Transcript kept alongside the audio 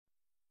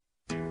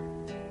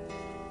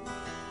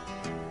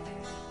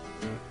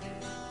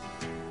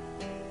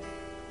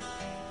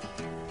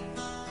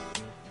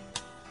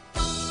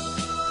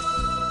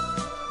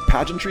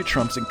Pageantry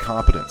trumps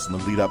incompetence in the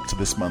lead up to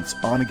this month's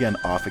on-again,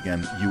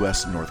 off-again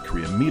U.S.-North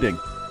Korea meeting,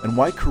 and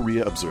why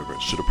Korea observers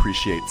should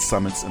appreciate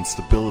summits and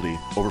stability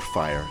over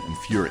fire and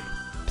fury.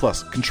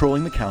 Plus,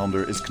 controlling the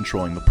calendar is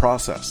controlling the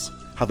process,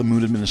 how the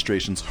Moon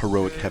administration's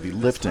heroic heavy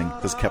lifting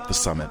has kept the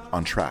summit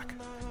on track,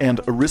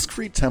 and a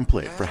risk-free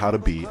template for how to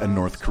be a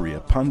North Korea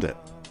pundit.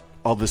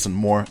 All this and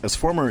more as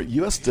former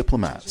U.S.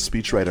 diplomat,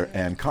 speechwriter,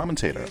 and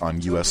commentator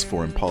on U.S.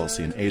 foreign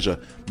policy in Asia,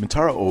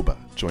 Mintaro Oba,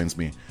 joins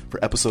me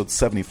for episode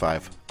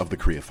 75 of The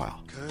Korea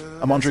File.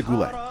 I'm Andre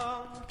Goulet.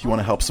 If you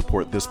want to help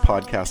support this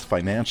podcast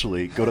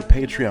financially, go to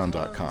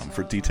patreon.com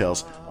for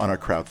details on our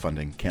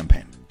crowdfunding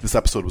campaign. This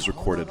episode was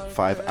recorded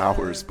 5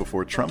 hours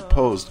before Trump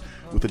posed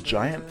with a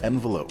giant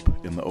envelope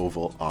in the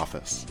Oval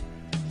Office.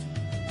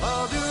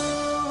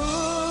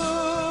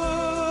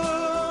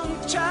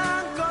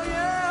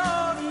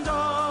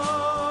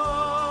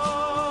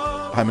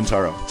 Hi,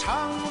 Mintaro.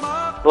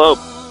 Hello.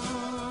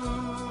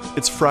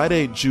 It's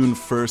Friday, June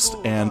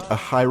 1st, and a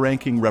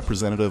high-ranking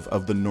representative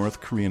of the North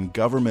Korean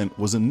government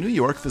was in New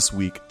York this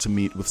week to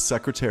meet with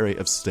Secretary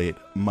of State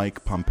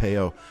Mike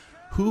Pompeo.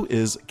 Who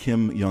is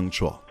Kim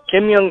Young-chol?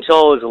 Kim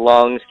Young-chol is a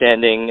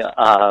long-standing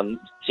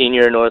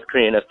senior North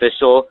Korean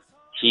official.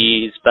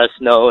 He's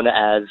best known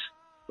as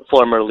the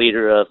former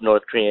leader of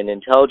North Korean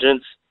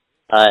intelligence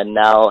and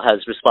now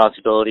has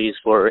responsibilities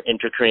for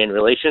inter-Korean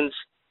relations.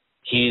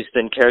 He's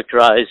been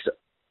characterized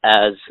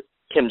as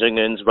Kim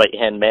Jong-un's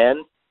right-hand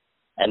man,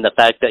 and the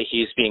fact that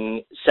he's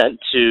being sent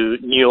to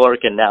New York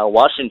and now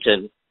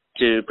Washington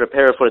to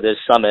prepare for this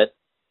summit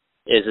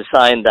is a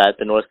sign that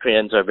the North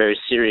Koreans are very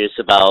serious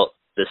about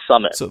this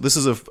summit. So this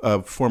is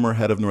a former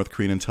head of North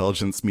Korean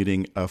intelligence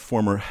meeting a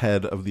former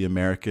head of the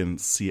American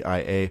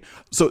CIA.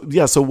 So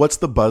what's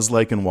the buzz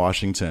like in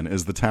Washington?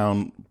 Is the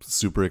town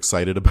super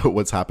excited about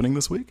what's happening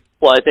this week?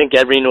 Well, I think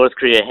every North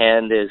Korea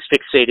hand is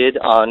fixated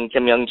on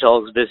Kim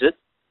Young-chol's visit,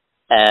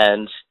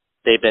 and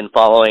they've been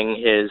following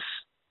his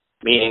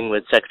meeting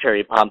with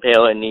Secretary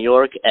Pompeo in New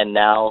York, and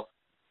now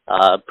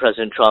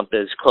President Trump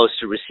is close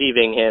to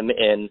receiving him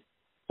in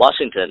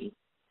Washington.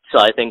 So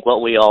I think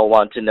what we all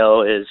want to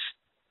know is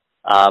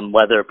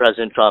whether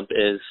President Trump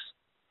is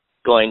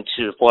going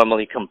to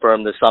formally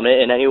confirm the summit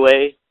in any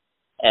way,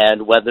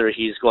 and whether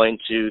he's going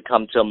to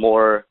come to a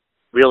more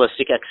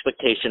realistic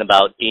expectation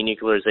about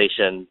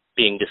denuclearization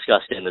being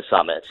discussed in the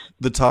summit.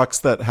 The talks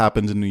that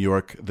happened in New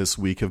York this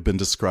week have been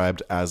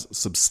described as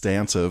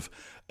substantive.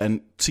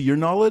 And to your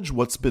knowledge,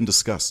 what's been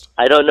discussed?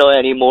 I don't know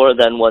any more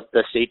than what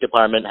the State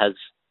Department has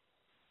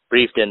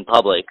briefed in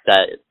public,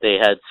 that they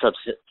had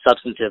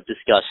substantive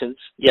discussions.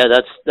 Yeah,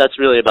 that's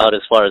really about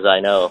as far as I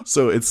know.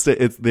 So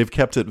they've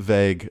kept it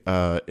vague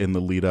in the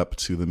lead up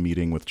to the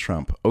meeting with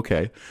Trump.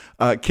 Okay.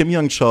 Kim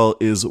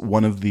Young-chol is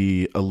one of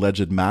the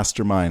alleged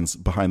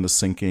masterminds behind the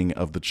sinking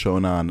of the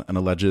Chonan, an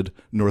alleged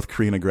North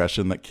Korean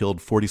aggression that killed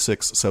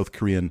 46 South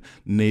Korean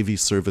Navy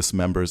service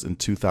members in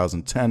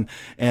 2010.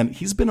 And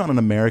he's been on an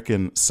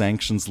American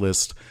sanctions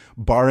list,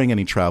 barring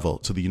any travel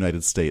to the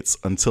United States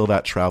until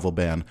that travel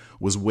ban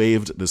was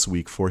waived this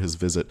week for his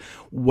visit.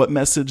 What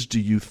message do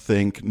you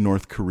think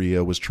North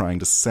Korea was trying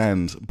to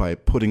send by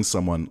putting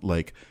someone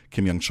like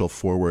Kim Young-chol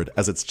forward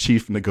as its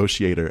chief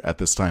negotiator at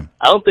this time?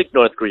 I don't think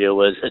North Korea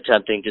was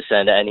attempting to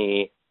send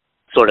any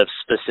sort of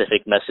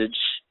specific message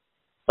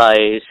by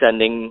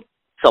sending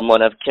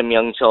someone of Kim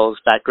Young-chol's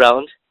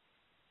background.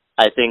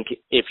 I think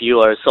if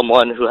you are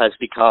someone who has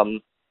become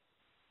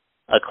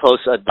a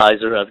close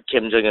advisor of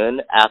Kim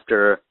Jong-un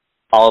after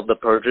all of the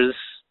purges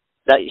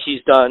that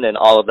he's done and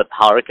all of the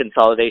power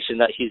consolidation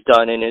that he's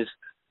done in his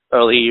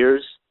early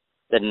years,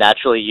 then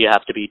naturally you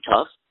have to be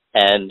tough,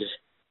 and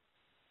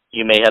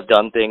you may have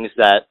done things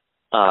that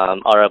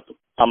are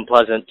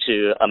unpleasant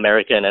to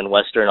American and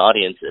Western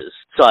audiences.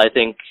 So I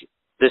think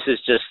this is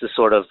just the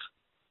sort of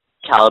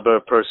caliber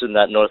of person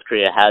that North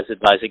Korea has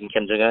advising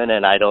Kim Jong-un,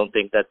 and I don't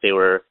think that they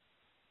were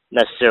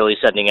necessarily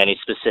sending any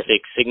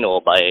specific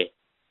signal by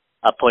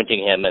appointing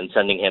him and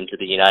sending him to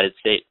the United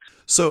States.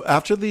 So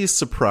after the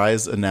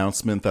surprise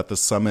announcement that the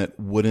summit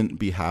wouldn't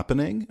be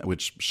happening,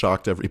 which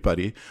shocked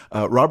everybody,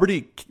 Robert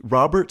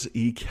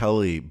E.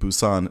 Kelly,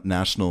 Busan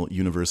National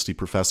University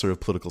professor of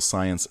political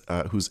science,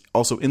 who's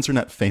also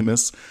internet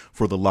famous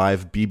for the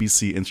live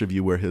BBC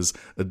interview where his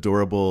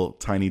adorable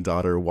tiny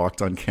daughter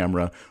walked on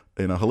camera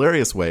in a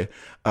hilarious way,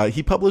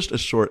 he published a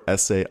short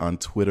essay on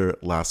Twitter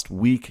last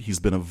week. He's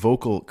been a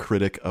vocal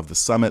critic of the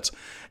summit,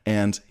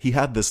 and he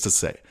had this to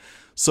say.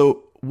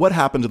 So what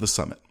happened to the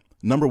summit?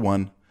 Number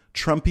one,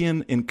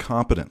 Trumpian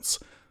incompetence.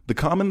 The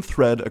common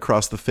thread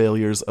across the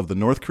failures of the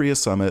North Korea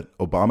summit,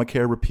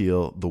 Obamacare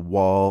repeal, the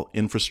wall,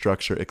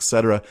 infrastructure,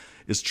 etc.,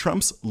 is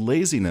Trump's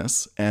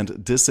laziness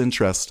and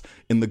disinterest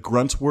in the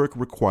grunt work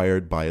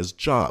required by his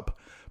job.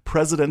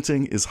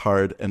 Presidenting is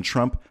hard, and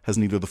Trump has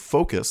neither the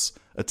focus,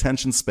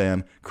 attention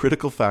span,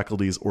 critical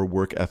faculties, or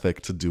work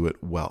ethic to do it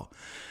well.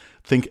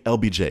 Think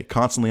LBJ,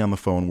 constantly on the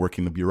phone,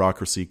 working the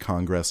bureaucracy,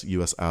 Congress,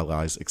 U.S.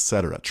 allies,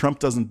 etc. Trump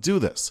doesn't do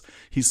this.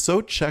 He's so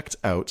checked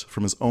out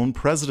from his own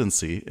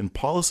presidency in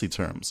policy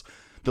terms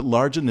that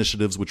large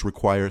initiatives which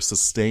require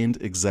sustained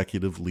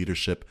executive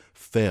leadership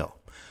fail.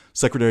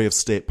 Secretary of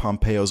State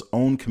Pompeo's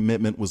own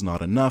commitment was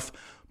not enough.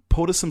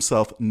 POTUS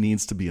himself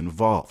needs to be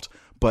involved.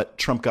 But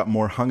Trump got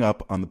more hung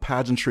up on the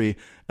pageantry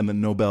and the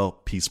Nobel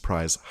Peace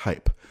Prize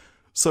hype.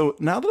 So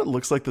now that it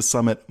looks like the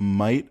summit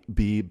might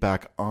be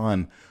back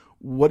on,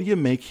 what do you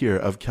make here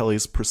of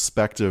Kelly's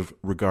perspective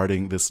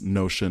regarding this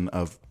notion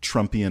of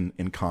Trumpian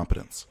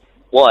incompetence?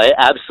 Well, I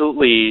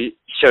absolutely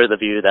share the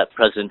view that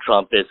President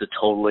Trump is a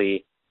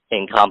totally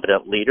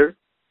incompetent leader,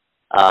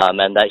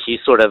 and that he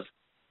sort of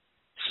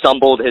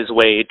stumbled his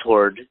way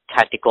toward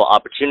tactical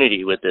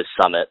opportunity with this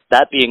summit.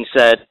 That being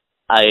said,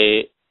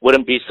 I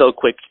wouldn't be so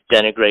quick to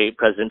denigrate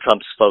President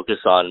Trump's focus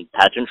on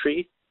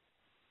pageantry.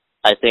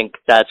 I think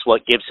that's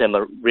what gives him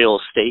a real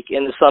stake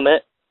in the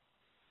summit,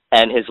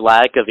 and his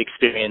lack of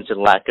experience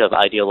and lack of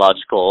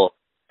ideological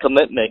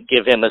commitment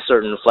give him a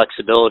certain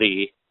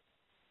flexibility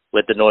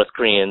with the North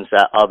Koreans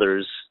that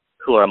others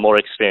who are more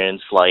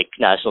experienced, like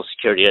National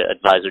Security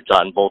Advisor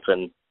John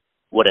Bolton,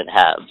 wouldn't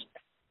have.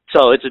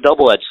 So it's a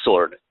double-edged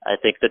sword. I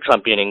think the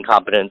Trumpian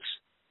incompetence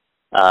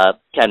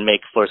can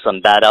make for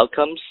some bad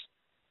outcomes,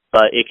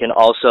 but it can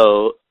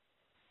also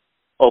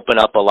open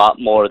up a lot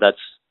more that's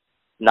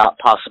not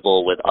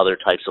possible with other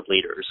types of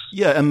leaders.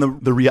 Yeah, and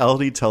the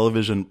reality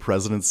television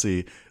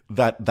presidency,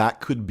 that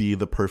could be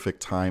the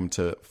perfect time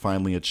to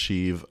finally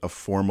achieve a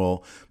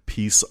formal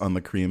peace on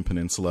the Korean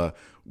Peninsula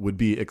would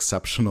be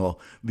exceptional.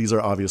 These are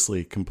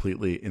obviously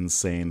completely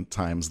insane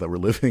times that we're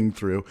living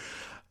through.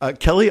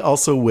 Kelly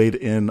also weighed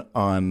in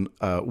on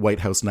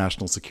White House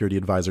National Security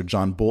Advisor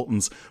John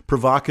Bolton's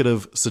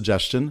provocative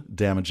suggestion,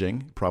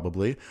 damaging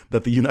probably,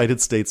 that the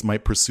United States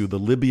might pursue the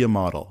Libya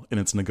model in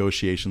its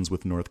negotiations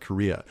with North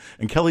Korea.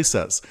 And Kelly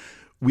says,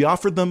 "We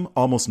offered them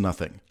almost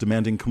nothing,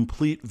 demanding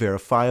complete,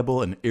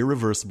 verifiable, and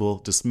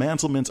irreversible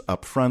dismantlement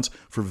up front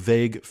for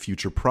vague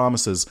future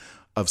promises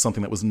of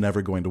something that was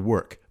never going to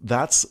work.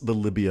 That's the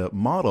Libya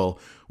model,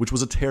 which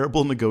was a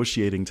terrible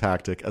negotiating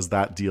tactic as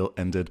that deal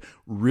ended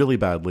really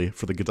badly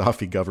for the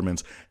Gaddafi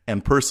government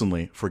and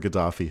personally for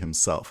Gaddafi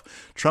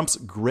himself. Trump's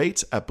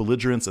great at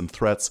belligerence and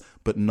threats,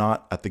 but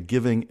not at the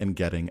giving and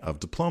getting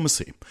of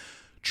diplomacy."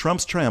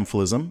 Trump's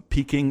triumphalism,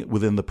 peaking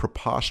within the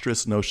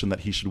preposterous notion that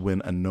he should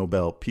win a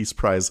Nobel Peace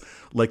Prize,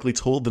 likely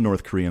told the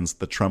North Koreans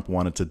that Trump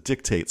wanted to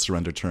dictate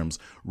surrender terms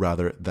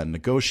rather than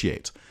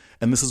negotiate.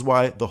 And this is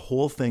why the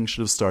whole thing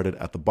should have started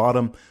at the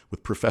bottom,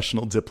 with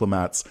professional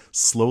diplomats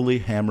slowly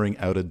hammering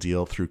out a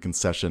deal through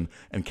concession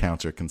and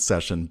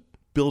counter-concession,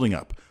 building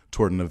up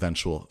toward an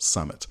eventual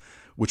summit,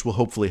 which will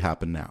hopefully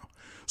happen now.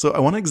 So I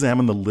want to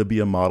examine the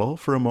Libya model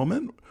for a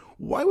moment.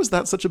 Why was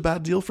that such a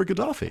bad deal for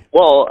Gaddafi?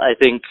 Well, I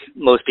think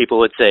most people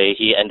would say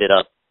he ended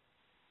up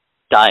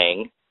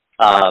dying,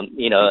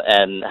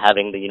 and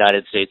having the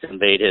United States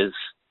invade his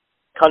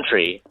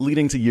country.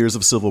 Leading to years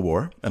of civil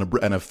war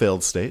and a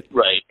failed state.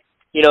 Right.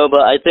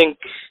 But I think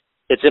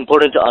it's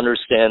important to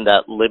understand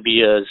that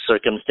Libya's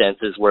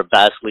circumstances were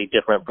vastly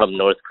different from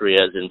North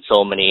Korea's in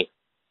so many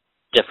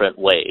different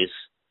ways.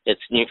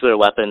 Its nuclear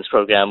weapons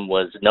program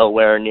was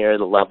nowhere near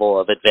the level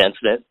of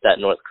advancement that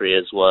North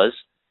Korea's was.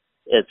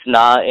 It's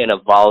not in a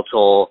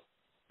volatile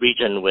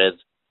region with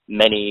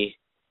many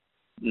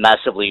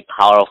massively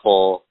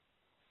powerful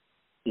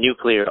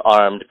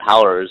nuclear-armed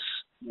powers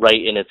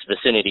right in its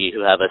vicinity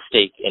who have a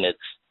stake in its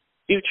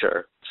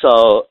future.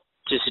 So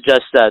to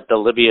suggest that the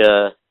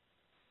Libya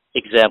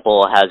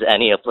example has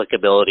any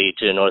applicability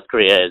to North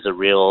Korea is a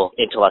real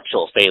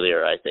intellectual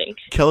failure, I think.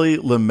 Kelly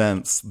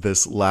laments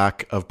this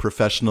lack of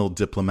professional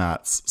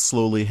diplomats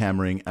slowly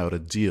hammering out a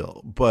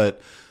deal,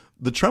 but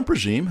the Trump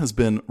regime has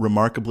been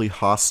remarkably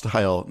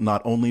hostile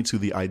not only to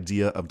the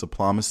idea of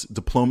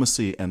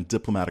diplomacy and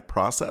diplomatic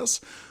process,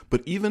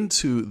 but even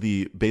to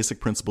the basic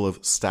principle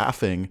of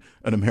staffing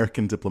an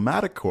American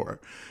diplomatic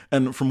corps.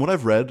 And from what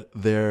I've read,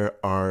 there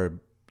are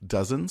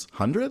dozens,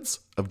 hundreds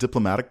of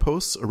diplomatic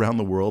posts around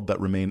the world that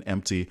remain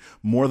empty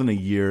more than a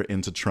year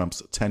into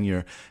Trump's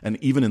tenure, and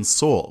even in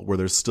Seoul, where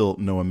there's still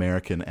no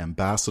American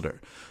ambassador.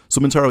 So,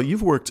 Mintaro,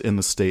 you've worked in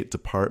the State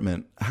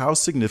Department. How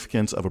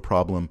significant of a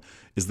problem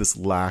is this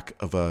lack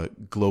of a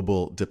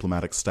global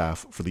diplomatic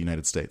staff for the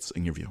United States,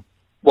 in your view?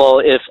 Well,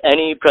 if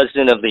any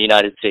president of the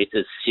United States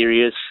is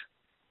serious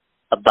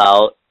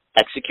about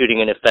executing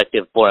an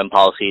effective foreign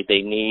policy,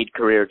 they need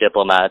career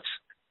diplomats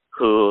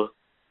who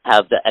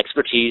have the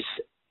expertise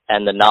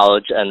and the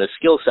knowledge and the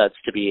skill sets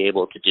to be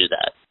able to do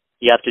that.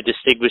 You have to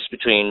distinguish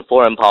between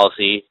foreign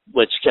policy,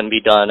 which can be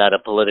done at a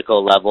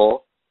political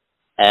level,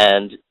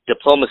 and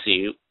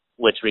diplomacy,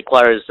 which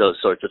requires those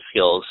sorts of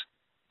skills.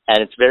 And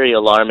it's very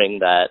alarming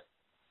that,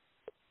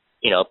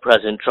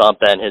 President Trump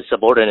and his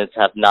subordinates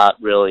have not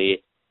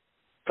really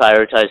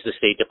prioritized the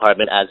State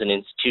Department as an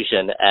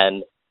institution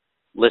and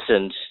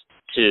listened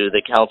to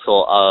the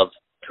counsel of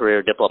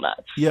career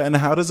diplomats. Yeah, and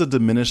how does a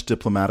diminished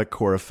diplomatic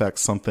corps affect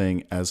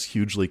something as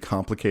hugely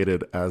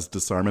complicated as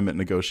disarmament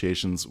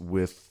negotiations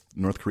with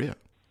North Korea?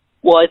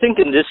 Well, I think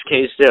in this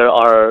case there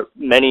are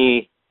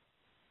many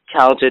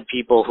talented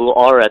people who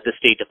are at the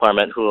State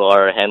Department who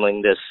are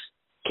handling this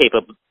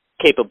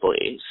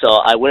capably. So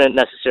I wouldn't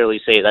necessarily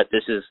say that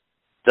this is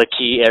the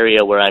key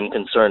area where I'm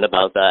concerned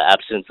about the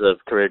absence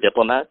of career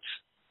diplomats.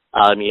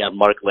 You have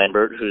Mark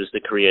Lambert, who's the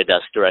Korea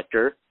desk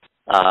director,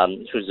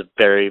 who's a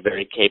very,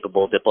 very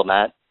capable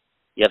diplomat.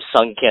 You have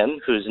Sung Kim,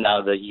 who's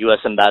now the U.S.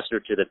 ambassador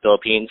to the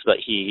Philippines, but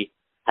he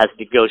has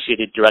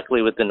negotiated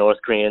directly with the North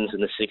Koreans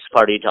in the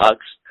six-party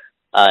talks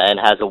and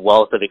has a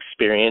wealth of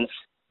experience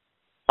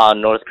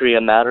on North Korea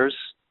matters.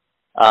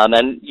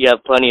 And you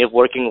have plenty of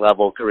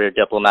working-level career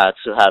diplomats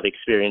who have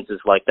experiences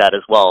like that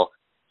as well.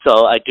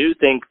 So I do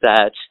think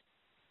that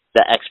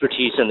the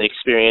expertise and the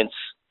experience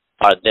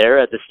are there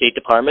at the State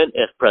Department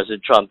if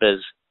President Trump is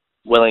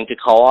willing to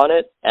call on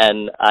it,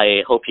 and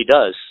I hope he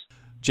does.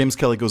 James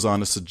Kelly goes on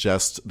to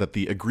suggest that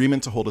the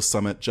agreement to hold a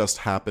summit just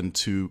happened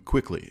too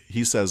quickly.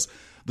 He says,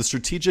 the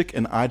strategic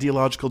and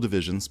ideological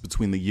divisions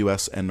between the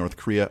U.S. and North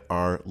Korea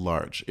are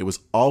large. It was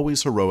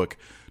always heroic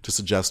to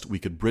suggest we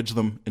could bridge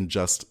them in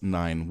just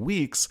 9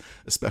 weeks,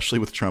 especially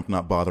with Trump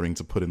not bothering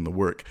to put in the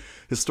work.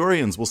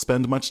 Historians will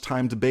spend much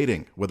time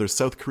debating whether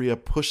South Korea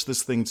pushed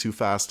this thing too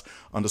fast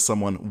onto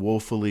someone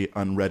woefully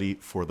unready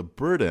for the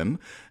burden.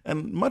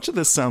 And much of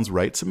this sounds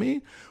right to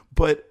me.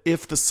 But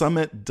if the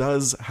summit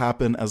does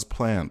happen as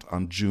planned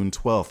on June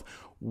 12th,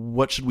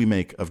 what should we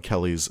make of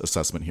Kelly's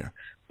assessment here?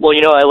 Well,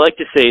 I like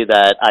to say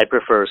that I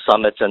prefer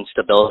summits and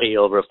stability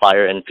over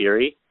fire and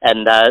fury.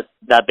 And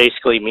that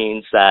basically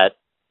means that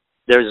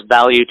there's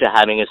value to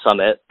having a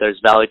summit.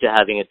 There's value to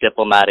having a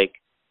diplomatic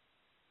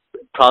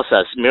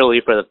process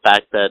merely for the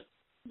fact that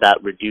that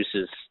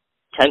reduces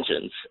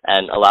tensions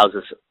and allows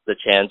us the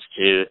chance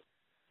to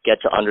get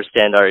to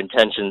understand our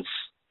intentions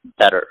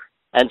better.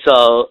 And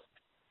so,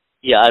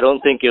 I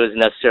don't think it was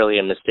necessarily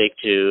a mistake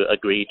to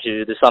agree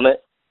to the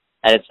summit.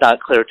 And it's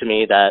not clear to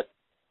me that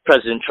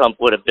President Trump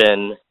would have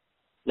been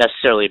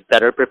necessarily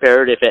better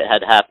prepared if it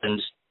had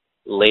happened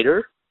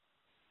later.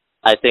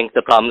 I think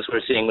the problems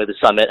we're seeing with the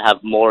summit have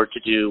more to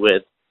do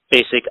with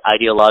basic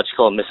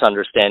ideological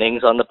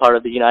misunderstandings on the part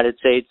of the United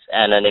States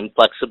and an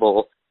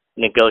inflexible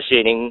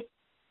negotiating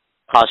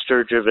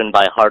posture driven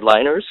by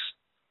hardliners.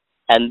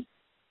 And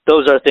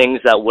those are things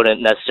that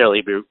wouldn't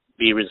necessarily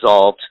be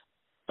resolved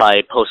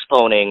by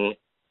postponing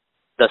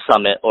the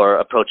summit or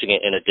approaching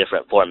it in a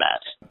different format.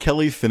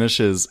 Kelly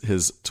finishes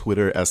his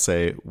Twitter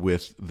essay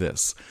with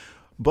this.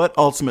 But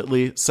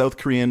ultimately, South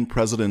Korean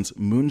President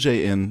Moon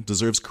Jae-in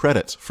deserves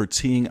credit for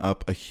teeing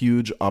up a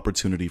huge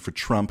opportunity for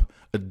Trump,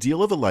 a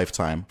deal of a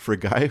lifetime for a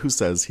guy who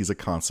says he's a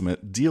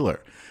consummate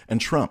dealer.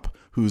 And Trump,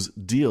 whose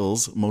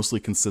deals mostly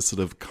consisted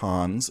of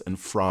cons and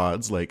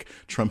frauds like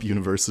Trump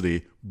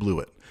University, blew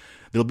it.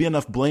 There'll be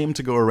enough blame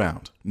to go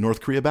around. North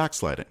Korea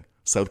backsliding,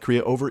 South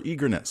Korea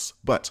over-eagerness,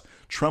 but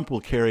Trump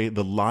will carry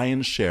the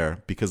lion's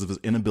share because of his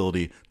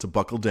inability to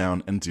buckle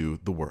down and do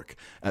the work.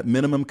 At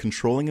minimum,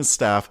 controlling his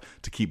staff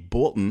to keep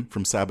Bolton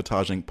from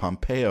sabotaging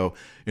Pompeo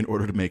in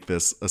order to make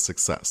this a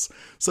success.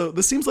 So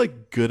this seems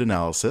like good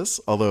analysis,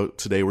 although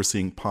today we're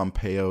seeing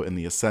Pompeo in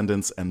the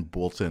ascendance and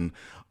Bolton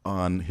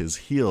on his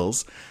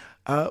heels.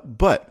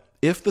 But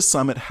if the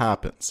summit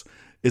happens,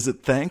 is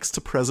it thanks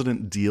to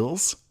President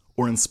Deals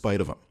or in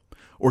spite of him?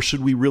 Or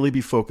should we really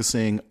be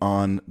focusing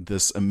on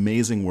this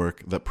amazing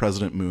work that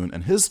President Moon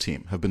and his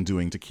team have been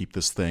doing to keep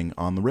this thing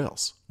on the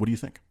rails? What do you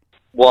think?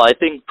 Well, I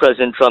think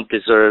President Trump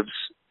deserves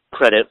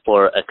credit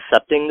for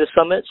accepting the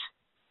summit.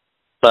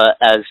 But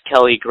as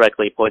Kelly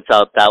correctly points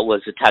out, that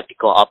was a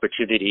tactical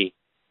opportunity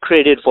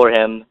created for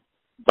him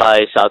by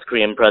South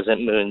Korean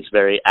President Moon's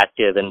very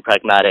active and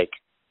pragmatic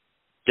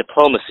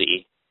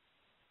diplomacy.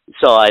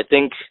 So I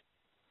think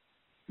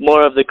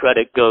more of the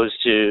credit goes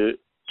to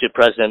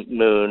President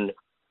Moon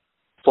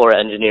for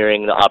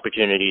engineering the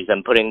opportunities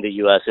and putting the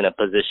U.S. in a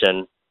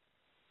position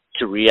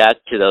to react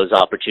to those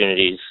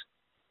opportunities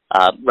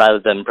rather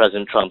than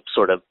President Trump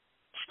sort of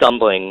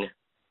stumbling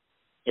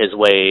his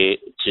way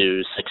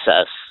to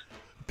success.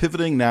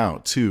 Pivoting now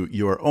to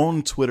your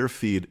own Twitter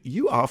feed,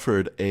 you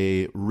offered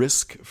a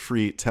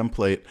risk-free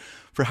template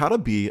for how to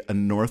be a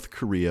North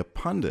Korea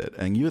pundit,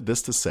 and you had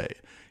this to say.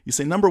 You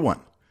say, number 1,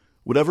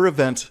 whatever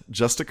event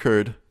just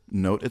occurred,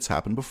 note it's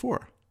happened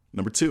before.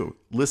 Number 2,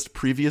 list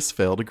previous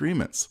failed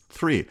agreements.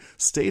 3,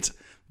 state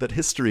that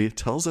history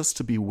tells us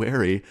to be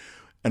wary.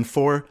 And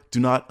 4,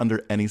 do not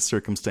under any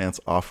circumstance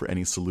offer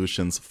any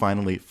solutions.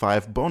 Finally,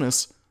 5,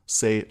 bonus,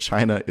 say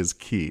China is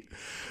key.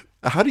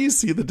 How do you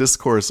see the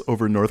discourse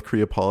over North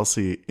Korea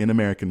policy in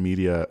American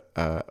media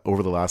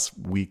over the last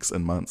weeks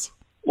and months?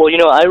 Well,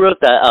 I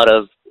wrote that out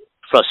of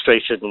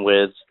frustration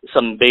with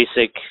some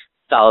basic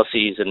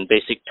fallacies and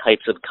basic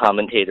types of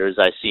commentators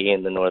I see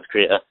in the North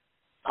Korea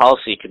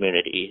policy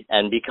community.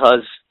 And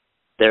because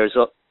there's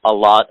a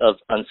lot of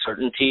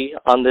uncertainty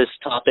on this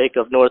topic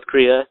of North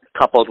Korea,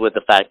 coupled with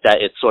the fact that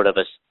it's sort of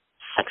a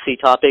sexy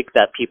topic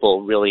that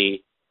people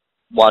really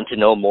want to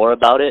know more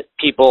about it,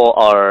 people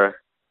are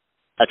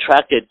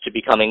attracted to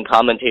becoming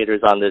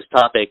commentators on this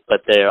topic,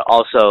 but they're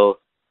also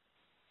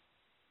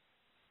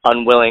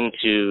unwilling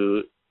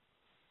to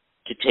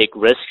take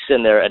risks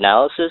in their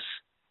analysis,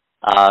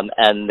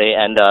 and they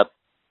end up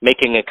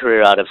making a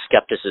career out of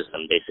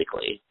skepticism,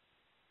 basically.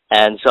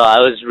 And so I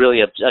was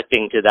really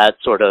objecting to that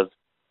sort of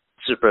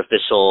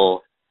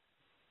superficial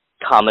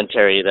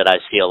commentary that I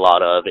see a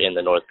lot of in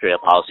the North Korea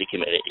policy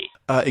community.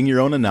 In your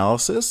own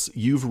analysis,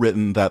 you've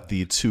written that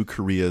the two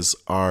Koreas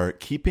are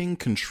keeping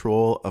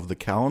control of the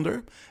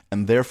calendar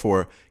and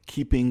therefore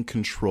keeping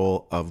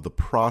control of the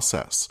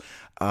process.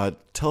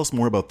 Tell us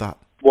more about that.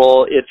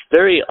 Well, it's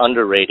very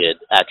underrated,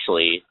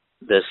 actually,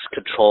 this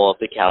control of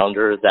the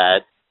calendar that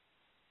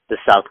the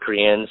South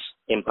Koreans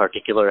in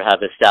particular have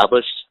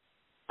established.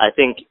 I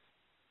think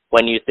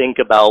when you think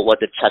about what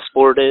the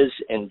chessboard is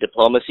in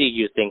diplomacy,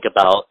 you think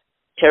about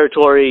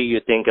territory, you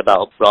think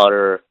about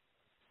broader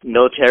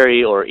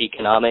military or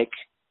economic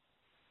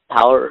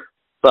power.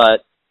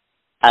 But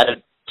at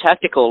a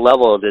tactical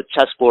level, the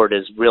chessboard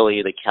is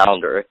really the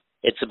calendar.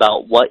 It's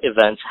about what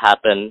events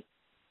happen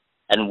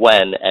and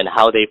when and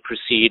how they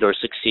precede or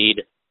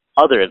succeed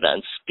other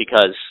events,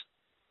 because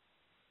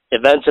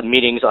events and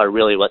meetings are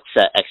really what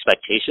set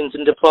expectations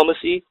in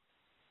diplomacy.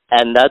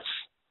 And that's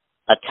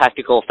a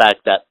tactical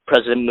fact that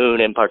President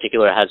Moon in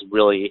particular has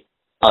really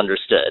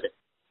understood.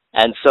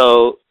 And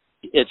so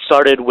it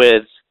started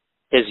with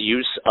his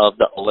use of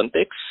the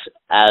Olympics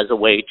as a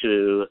way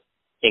to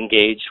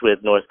engage with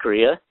North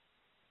Korea.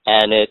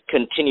 And it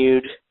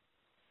continued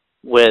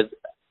with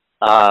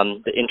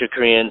the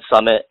Inter-Korean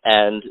Summit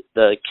and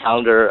the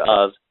calendar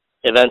of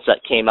events that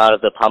came out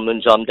of the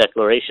Panmunjom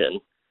Declaration,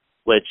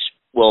 which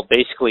will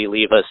basically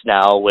leave us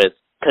now with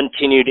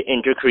continued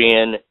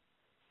Inter-Korean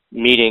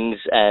meetings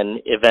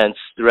and events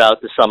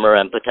throughout the summer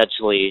and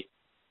potentially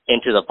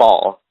into the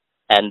fall.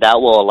 And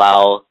that will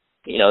allow,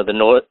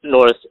 the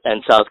North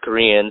and South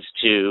Koreans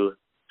to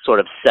sort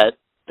of set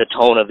the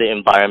tone of the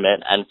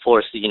environment and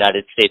force the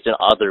United States and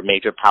other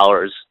major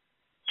powers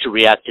to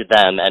react to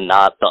them and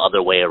not the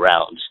other way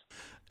around.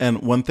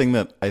 And one thing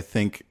that I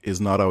think is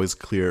not always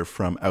clear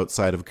from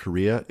outside of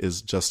Korea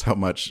is just how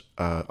much,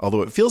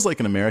 although it feels like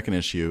an American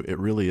issue, it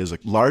really is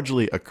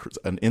largely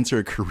an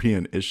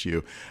inter-Korean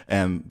issue.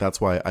 And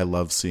that's why I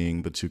love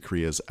seeing the two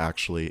Koreas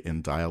actually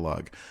in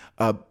dialogue.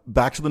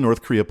 Back to the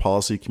North Korea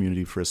policy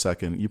community for a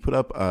second. You put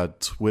up a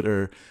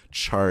Twitter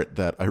chart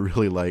that I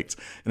really liked,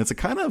 and it's a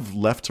kind of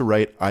left to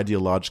right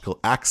ideological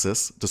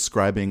axis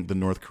describing the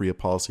North Korea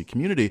policy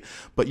community,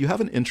 but you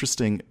have an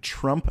interesting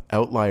Trump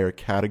outlier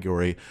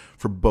category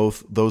for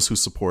both those who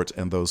support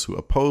and those who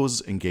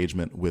oppose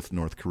engagement with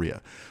North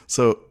Korea.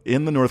 So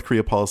in the North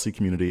Korea policy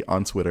community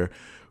on Twitter,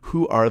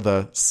 who are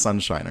the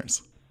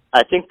sunshiners?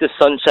 I think the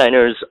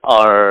sunshiners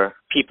are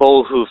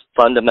people who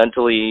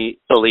fundamentally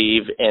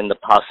believe in the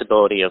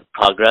possibility of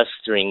progress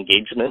through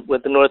engagement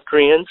with the North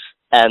Koreans,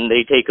 and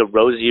they take a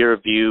rosier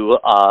view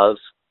of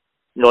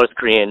North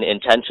Korean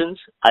intentions.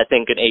 I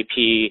think an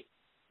AP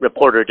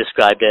reporter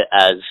described it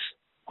as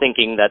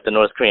thinking that the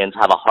North Koreans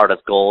have a heart of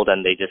gold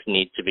and they just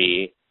need to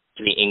be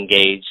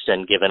engaged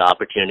and given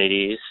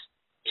opportunities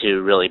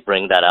to really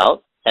bring that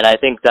out. And I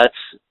think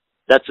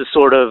that's a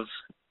sort of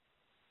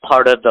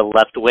part of the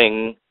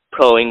left-wing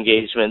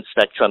pro-engagement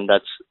spectrum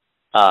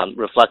that's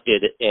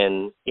reflected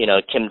in,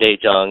 Kim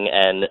Dae-jung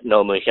and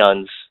Roh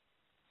Moo-hyun's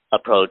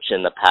approach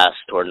in the past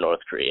toward North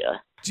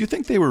Korea. Do you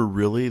think they were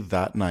really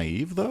that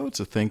naive, though,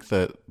 to think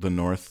that the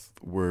North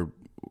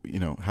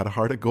had a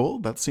heart of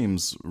gold? That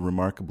seems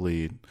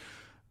remarkably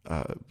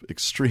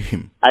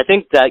extreme. I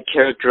think that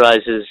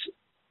characterizes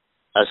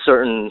a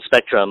certain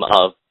spectrum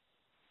of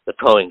the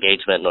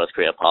pro-engagement North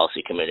Korea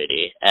policy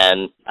community.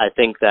 And I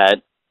think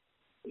that,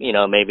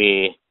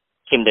 maybe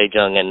Kim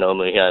Dae-jung and Roh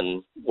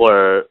Moo-hyun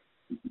were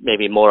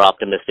maybe more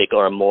optimistic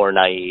or more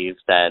naive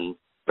than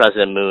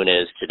President Moon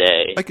is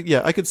today.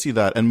 I could see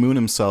that. And Moon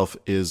himself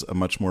is a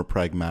much more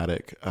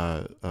pragmatic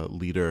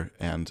leader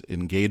and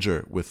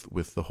engager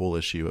with the whole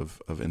issue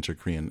of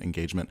inter-Korean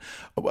engagement.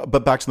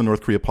 But back to the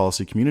North Korea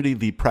policy community,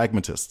 the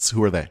pragmatists,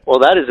 who are they? Well,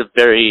 that is a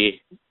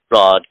very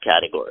broad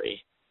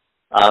category.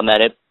 And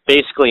it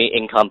basically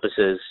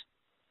encompasses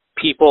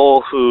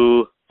people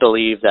who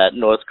believe that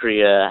North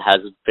Korea has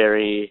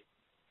very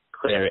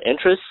clear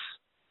interests,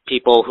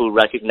 people who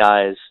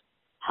recognize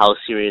how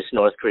serious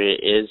North Korea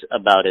is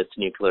about its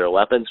nuclear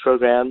weapons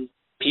program,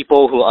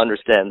 people who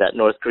understand that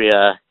North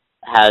Korea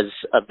has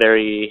a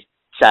very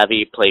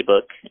savvy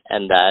playbook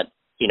and that,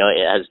 it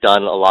has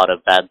done a lot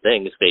of bad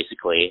things,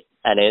 basically.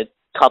 And it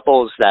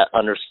couples that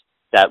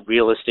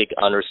realistic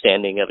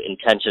understanding of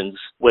intentions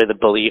with a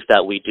belief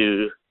that we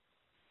do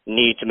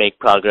need to make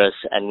progress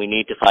and we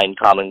need to find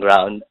common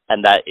ground,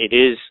 and that it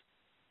is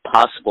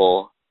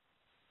possible,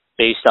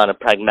 based on a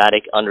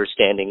pragmatic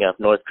understanding of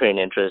North Korean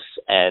interests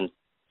and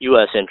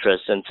U.S.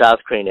 interests and South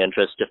Korean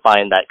interests, to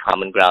find that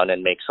common ground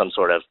and make some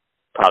sort of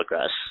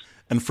progress.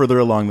 And further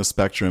along the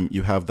spectrum,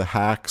 you have the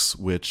hacks,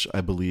 which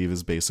I believe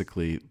is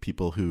basically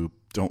people who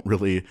don't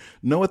really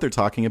know what they're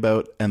talking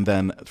about. And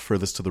then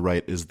furthest to the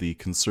right is the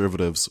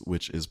conservatives,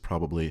 which is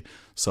probably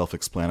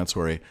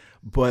self-explanatory.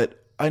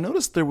 But I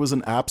noticed there was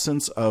an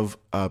absence of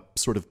a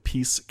sort of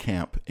peace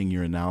camp in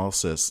your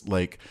analysis,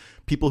 like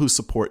people who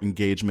support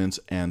engagement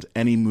and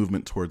any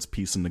movement towards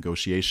peace and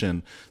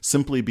negotiation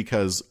simply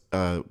because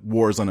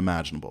war is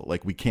unimaginable.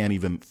 Like, we can't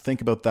even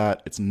think about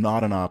that. It's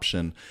not an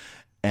option.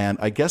 And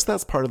I guess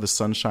that's part of the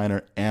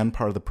sunshiner and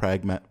part of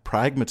the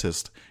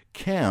pragmatist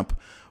camp.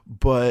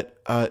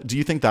 But do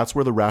you think that's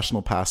where the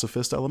rational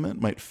pacifist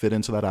element might fit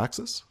into that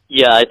axis?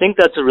 Yeah, I think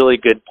that's a really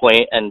good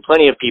point, and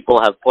plenty of people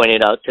have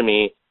pointed out to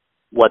me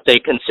what they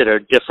consider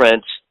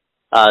different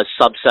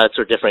subsets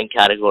or different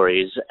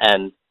categories.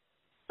 And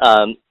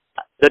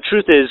the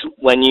truth is,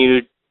 when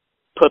you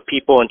put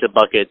people into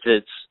buckets,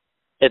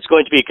 it's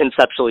going to be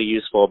conceptually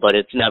useful, but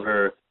it's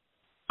never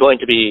going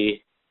to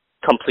be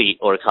complete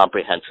or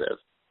comprehensive.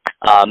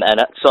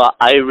 And so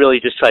I really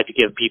just try to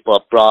give people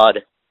a broad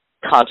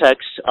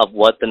context of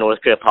what the North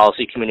Korea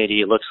policy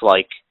community looks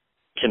like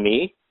to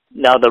me.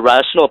 Now, the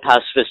rational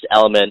pacifist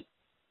element,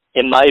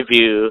 in my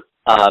view,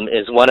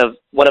 is one of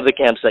the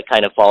camps that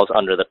kind of falls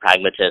under the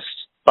pragmatist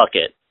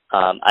bucket.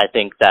 I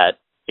think that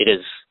it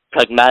is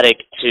pragmatic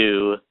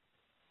to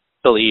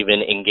believe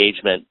in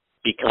engagement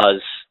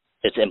because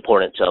it's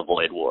important to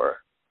avoid war,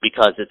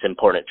 because it's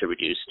important to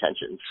reduce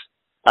tensions.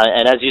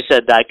 And as you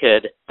said, that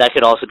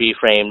could also be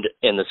framed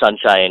in the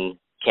sunshine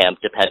camp,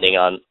 depending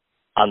on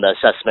the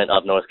assessment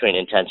of North Korean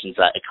intentions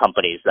that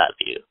accompanies that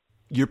view.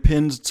 Your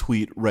pinned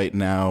tweet right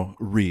now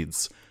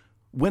reads,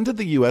 "When did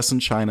the U.S.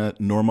 and China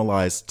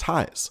normalize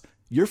ties?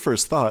 Your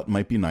first thought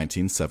might be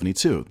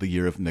 1972, the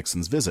year of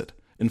Nixon's visit.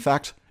 In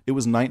fact, it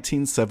was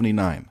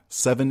 1979,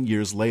 7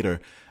 years later,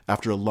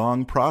 after a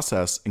long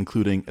process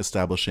including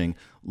establishing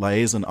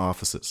liaison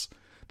offices.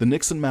 The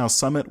Nixon-Mao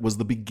summit was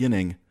the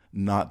beginning,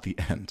 not the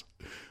end."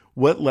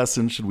 What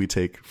lesson should we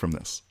take from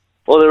this?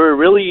 Well, there were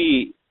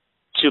really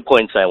 2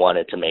 points I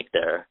wanted to make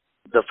there.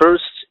 The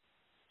first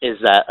is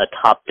that a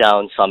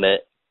top-down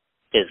summit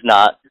is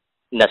not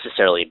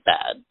necessarily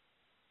bad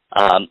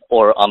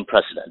or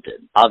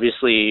unprecedented.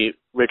 Obviously,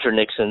 Richard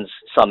Nixon's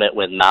summit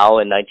with Mao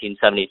in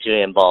 1972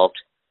 involved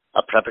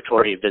a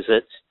preparatory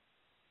visit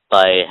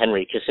by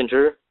Henry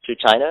Kissinger to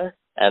China,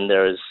 and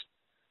there's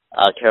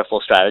a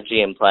careful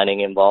strategy and planning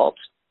involved.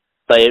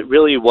 But it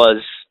really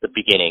was the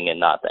beginning and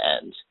not the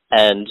end.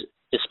 And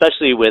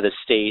especially with a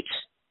state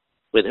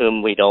with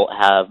whom we don't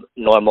have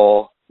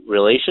normal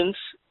relations,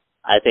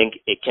 I think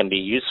it can be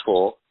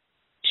useful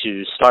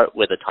to start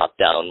with a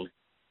top-down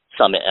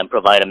summit and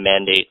provide a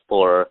mandate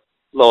for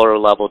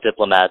lower-level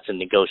diplomats and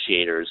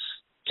negotiators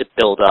to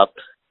build up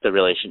the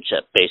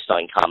relationship based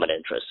on common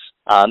interests.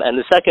 And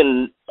the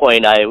second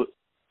point I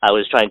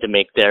was trying to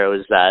make there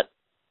was that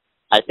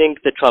I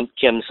think the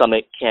Trump-Kim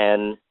summit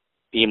can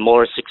be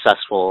more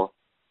successful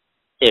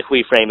if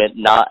we frame it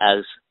not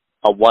as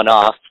a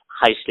one-off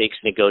high-stakes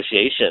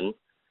negotiation,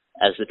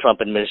 as the Trump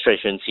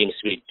administration seems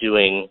to be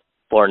doing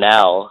for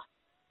now,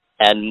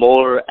 and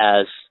more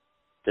as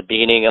the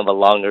beginning of a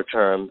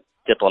longer-term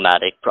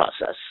diplomatic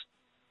process.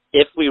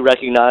 If we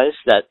recognize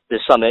that the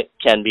summit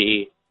can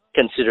be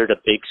considered a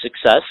big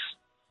success,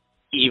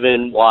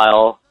 even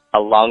while a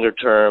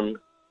longer-term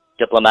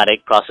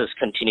diplomatic process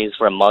continues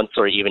for months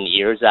or even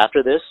years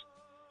after this,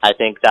 I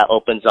think that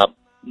opens up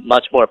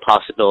much more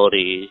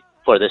possibility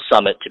for this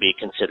summit to be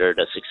considered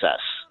a success.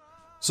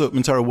 So,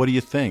 Mintaro, what do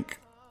you think?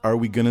 Are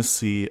we going to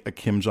see a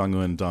Kim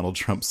Jong-un Donald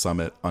Trump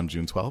summit on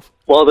June 12th?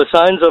 Well, the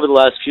signs over the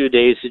last few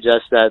days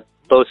suggest that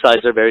both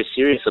sides are very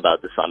serious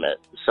about the summit.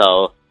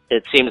 So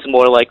it seems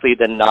more likely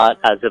than not,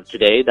 as of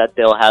today, that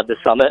they'll have the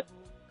summit.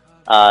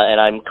 And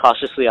I'm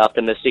cautiously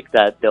optimistic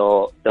that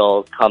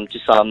they'll come to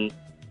some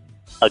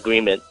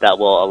agreement that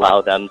will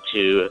allow them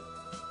to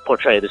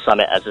portray the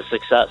summit as a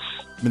success.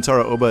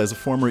 Mintaro Oba is a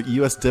former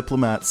U.S.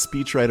 diplomat,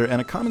 speechwriter,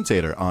 and a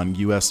commentator on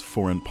U.S.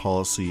 foreign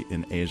policy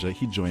in Asia.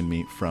 He joined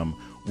me from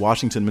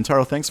Washington.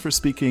 Mintaro, thanks for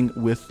speaking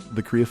with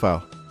the Korea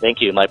File.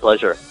 Thank you. My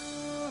pleasure.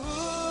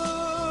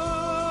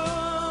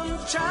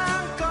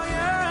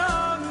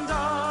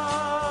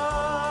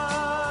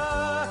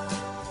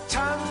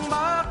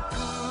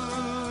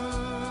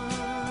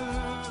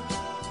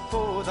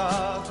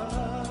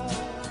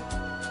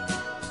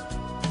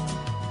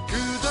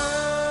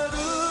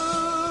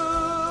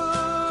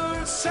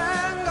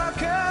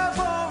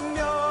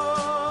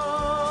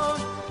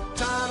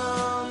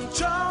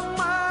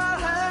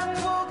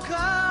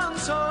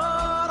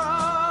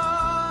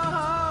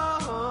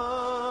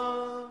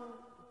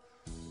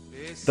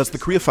 That's the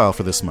Korea File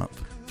for this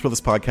month. Throw this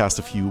podcast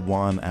if you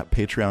won at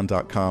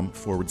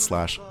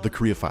patreon.com/The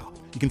Korea File.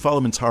 You can follow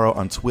Mintaro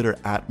on Twitter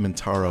at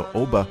Mintaro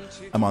Oba.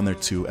 I'm on there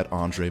too at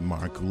Andre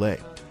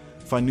Goulet.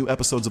 Find new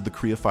episodes of The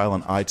Korea File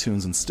on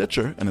iTunes and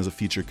Stitcher, and as a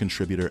feature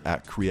contributor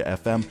at Korea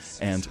FM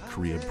and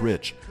Korea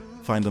Bridge.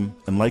 Find them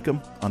and like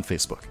them on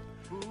Facebook.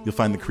 You'll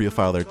find The Korea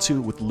File there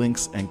too, with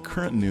links and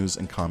current news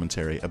and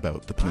commentary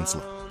about the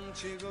peninsula.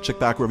 Check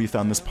back wherever you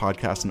found this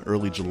podcast in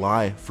early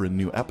July for a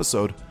new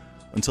episode.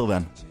 Until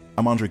then,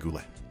 I'm Andre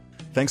Goulet.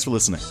 Thanks for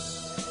listening.